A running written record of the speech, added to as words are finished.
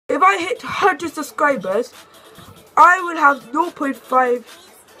If I hit 100 subscribers, I will have 0.5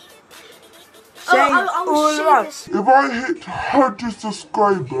 saying all around. If I hit 100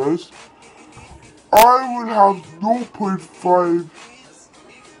 subscribers, I will have 0.5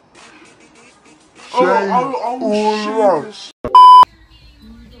 saying all around.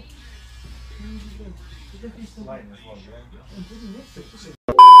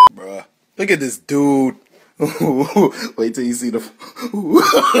 Bruh, look at this dude. Wait till you see the.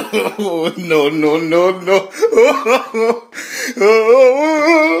 No, no, no, no.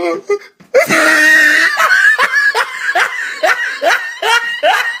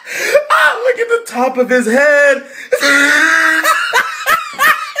 Look at the top of his head.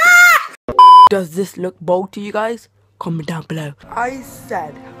 Does this look bold to you guys? Comment down below. I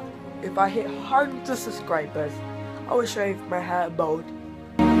said if I hit 100 subscribers, I will shave my hair bald.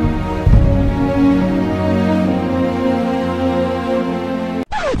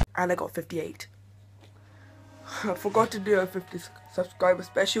 And I got 58. I forgot to do a 50 subscriber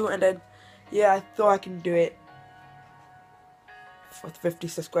special, and then yeah, I thought I can do it for the 50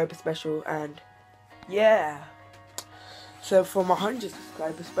 subscriber special, and yeah. So for my 100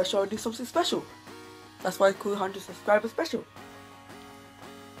 subscriber special, I'll do something special. That's why I call it 100 subscriber special.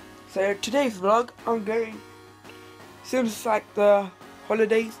 So today's vlog, I'm going, since it's like the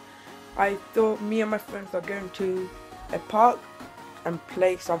holidays, I thought me and my friends are going to a park and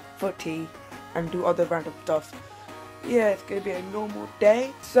play some footy and do other random stuff. Yeah, it's going to be a normal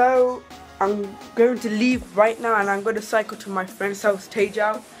day. So I'm going to leave right now, and I'm going to cycle to my friend's house,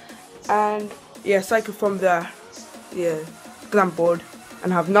 Teja, and yeah, cycle from there. Yeah, because I'm bored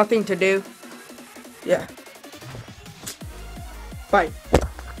and have nothing to do. Yeah. Bye.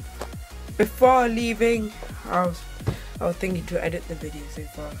 Before leaving, I was thinking to edit the video so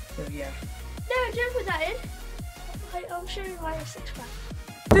far, so yeah. No, don't put that in. I'll show you my 6-pack.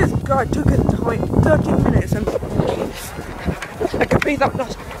 This guy took his time, 13 minutes, and I can breathe up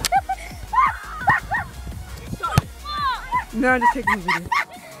dust. No, I'm just taking the video.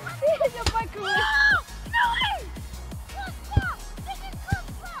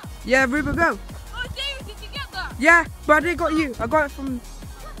 Yeah, Ruben, go. Oh, David, did you get that? Yeah, but I didn't got you. I got it from.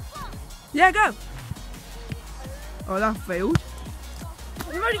 Yeah, go. Oh, that failed.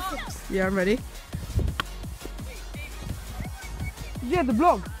 Are you ready for this? Yeah, I'm ready. Yeah, the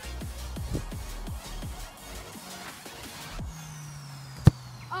vlog.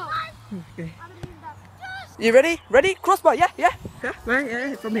 Oh. Okay. You ready? Ready? Crossbar, yeah, yeah. Yeah, right,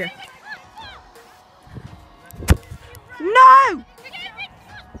 yeah, from here. No!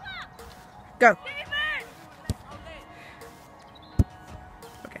 Go.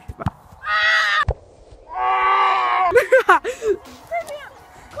 Okay, bye.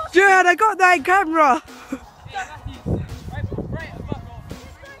 Dude, I got that camera.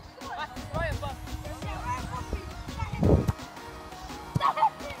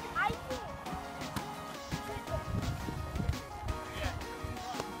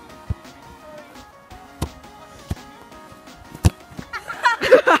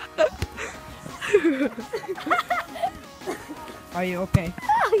 Are you okay?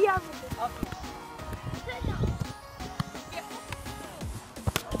 Oh, yeah.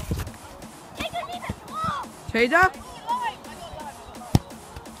 Teja?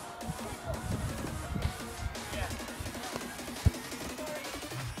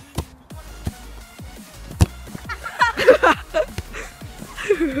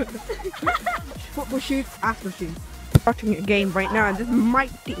 Football shoes, after shoes. Starting a game right now, and this is my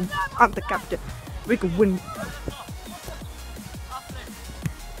team. I'm the captain. We can win.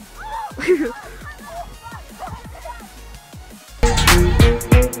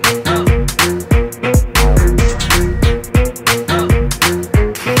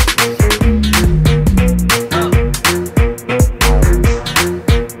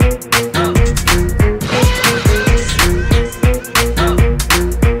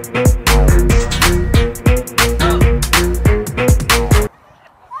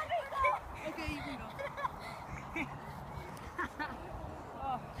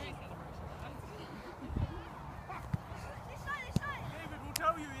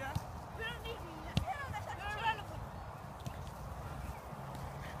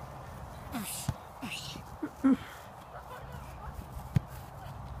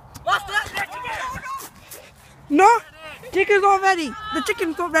 No! Chicken's not ready! The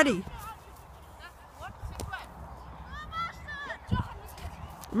chicken's not ready!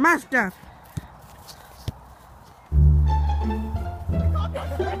 Master!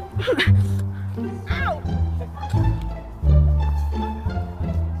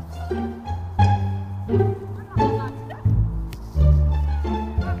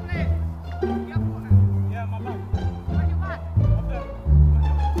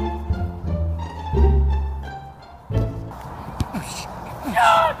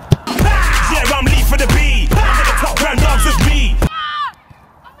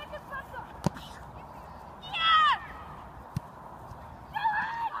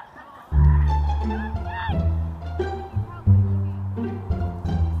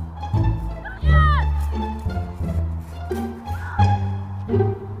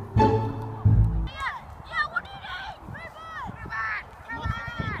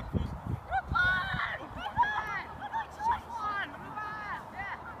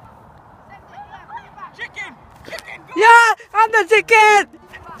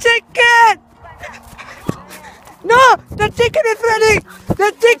 chicken! No! The chicken is running!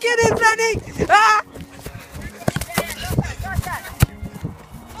 The chicken is running! Ah!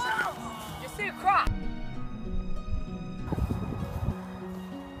 You see a crop.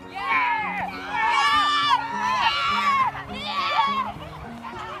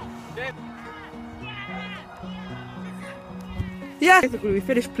 Yeah, basically we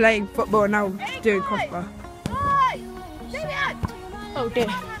finished playing football and now we're doing crossbar. Oh dear.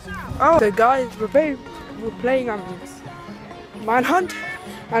 Oh, so guys, we're playing Manhunt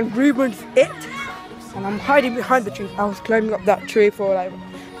and Ruben's It. And I'm hiding behind the tree. I was climbing up that tree for like,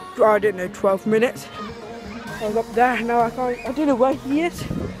 I don't know, 12 minutes. I was up there, now I don't know where he is.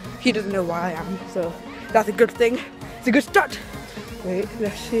 He doesn't know where I am, so that's a good thing. It's a good start. Wait,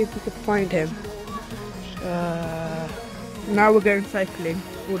 let's see if we can find him. Now we're going cycling,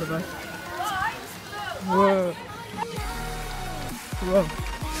 all of us. Whoa. Whoa.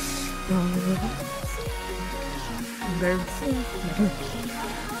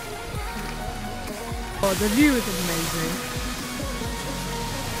 Oh, the view is amazing.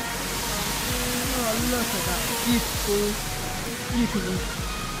 Oh, look at that. Beautiful. Beautiful.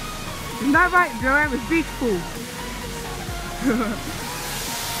 Isn't that right, Joanne? It's beautiful.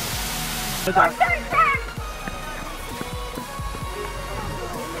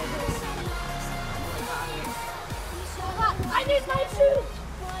 I need my shoes.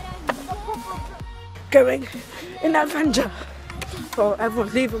 Going in adventure. Oh,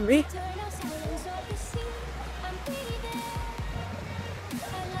 everyone's leaving me.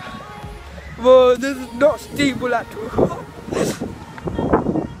 Whoa, this is not stable at all.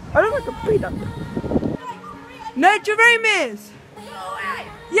 I don't like a beat up. No, Jerome is.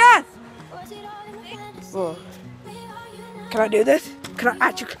 Yes. Whoa. Can I do this? Can I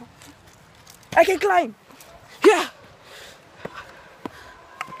actually climb? I can climb. Yeah.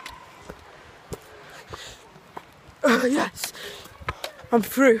 Yes. I'm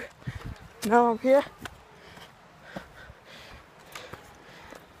through. Now I'm here.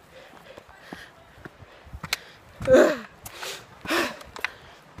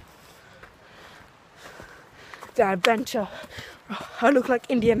 The adventure. I look like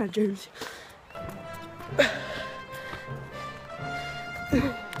Indiana Jones.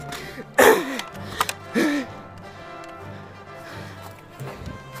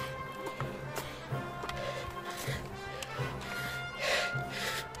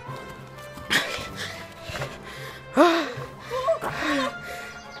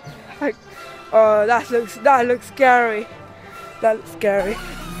 Oh, that looks scary. That looks scary.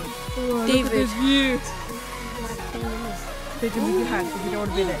 Oh, David. look at this view. Take it with your hands if you don't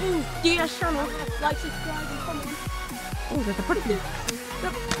want to be there. DS channel, like, subscribe, and comment. Oh, there's a pretty view.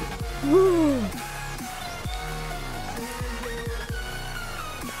 Yep. Woo.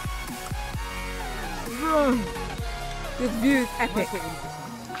 Whoa. This view is epic.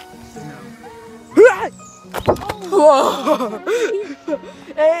 Whoa.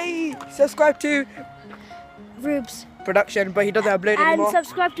 Hey, subscribe to Rubes. Production, but he doesn't upload And anymore.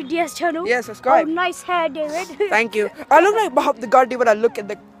 subscribe to DS channel. Yeah, subscribe. Oh, nice hair, David. Thank you. I look like Bob the Gandhi when I look at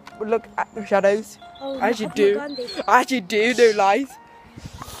the shadows. Oh, I actually Mahatma do. Gandhi. I actually do. No lies.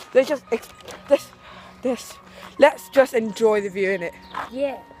 Let's just this. Let's just enjoy the view in it.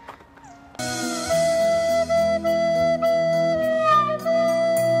 Yeah.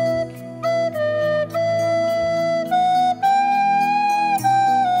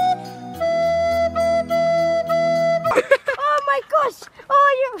 Oh my gosh! Oh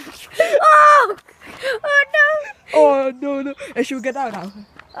you! Oh! Oh no! Oh no. Hey, should we get down now?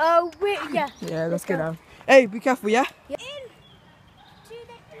 Oh wait, yeah. Yeah, let's get down. Hey, be careful, yeah? In to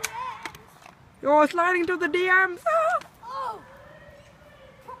the DMs. You're sliding to the DMs. Ah. Oh!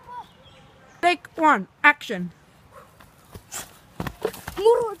 Take one. Action.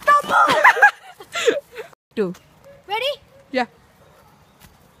 Murutama! 2. Ready? Yeah.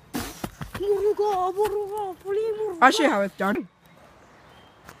 Muruga, muruga, puli muruga. I'll show you how it's done.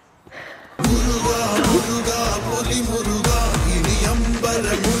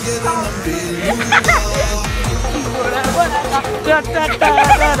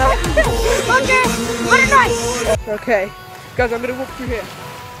 Okay, very nice. Okay, guys, I'm gonna walk through here.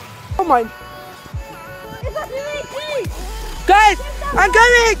 Oh my. It's not really easy. Guys, I'm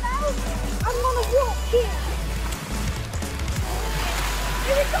going! I'm gonna walk here.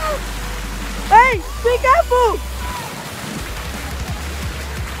 Here we go. Hey, be careful!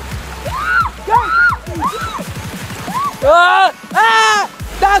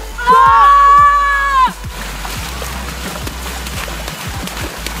 That's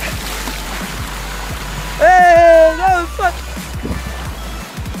Hey, that was fun!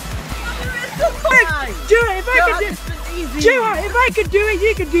 easy. Joe, if I could do it,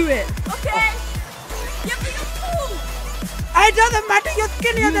 you could do it. Okay. Yeah, but you're cool. It doesn't matter, you're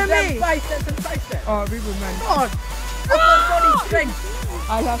skinnier than me. Biceps and triceps. Oh, Ruben, man. Come on. Upper body strength.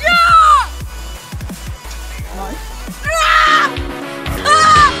 I have to. Nice.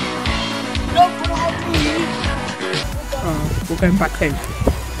 Don't put on me. We're going back home.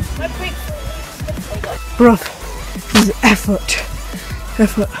 Bro, this is effort.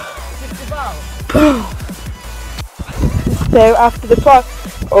 So after the park,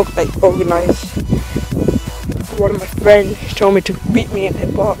 organised, one of my friends told me to meet me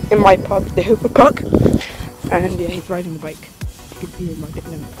in my park, the Hooper Park, and yeah, he's riding the bike. You can see him right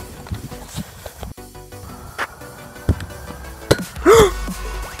now.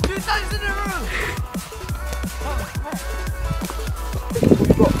 2 times in a row.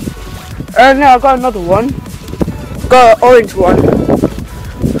 No, I got another one. Got an orange one.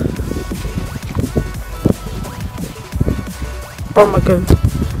 Oh my god.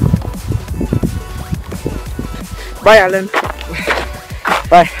 Bye, Alan.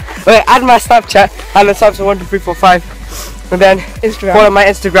 Bye. Wait, add my Snapchat, Alan Samson 12345, and then Instagram. Follow my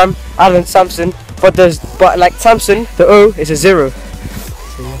Instagram, Alan Samson. But like Samson, the O is a 0.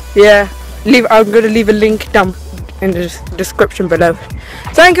 Yeah. I'm gonna leave a link down in the description below.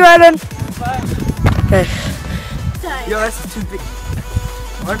 Thank you, Alan. Bye. Okay. Yo, that's too big.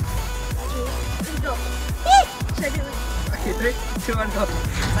 1, 2, 3, go. Should I do it? okay, 3, 2, 1, go.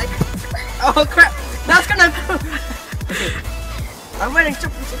 Like, oh crap, that's gonna go. Okay, I'm wearing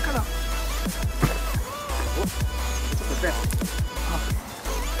choppers, so cut off.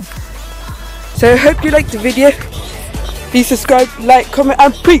 So I hope you liked the video. Please subscribe, like, comment,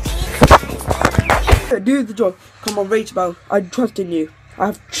 and peace. Do the job. Come on, Rachel. I trust in you. I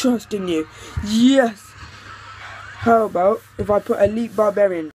have trust in you. Yes. How about if I put Elite Barbarian?